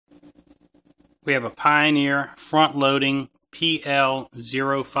We have a Pioneer front-loading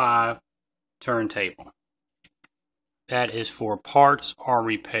Pl-05 turntable. That is for parts or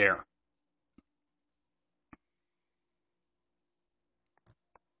repair.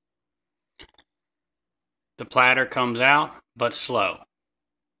 The platter comes out, but slow.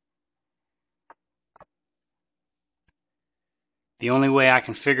 The only way I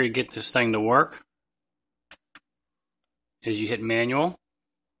can figure to get this thing to work is you hit manual,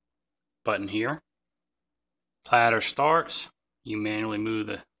 button here. Platter starts, you manually move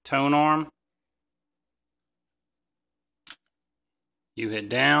the tone arm. You hit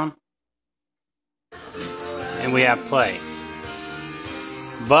down, and we have play.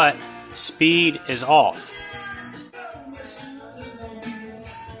 But speed is off.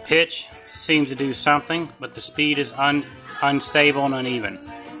 Pitch seems to do something, but the speed is unstable and uneven.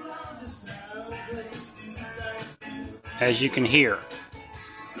 As you can hear,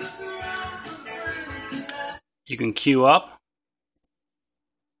 you can cue up.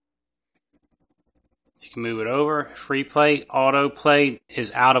 You can move it over. Free play, auto play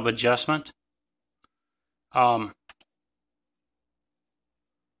is out of adjustment. So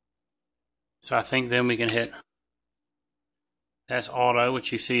I think then we can hit, that's auto,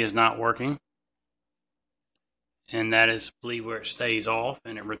 which you see is not working. And that is, I believe, where it stays off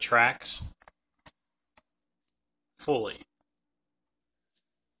and it retracts fully.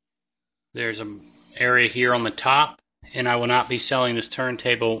 There's an area here on the top, and I will not be selling this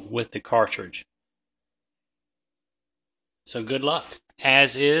turntable with the cartridge. So good luck.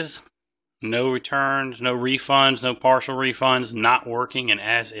 As is, no returns, no refunds, no partial refunds, not working, and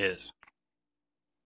as is.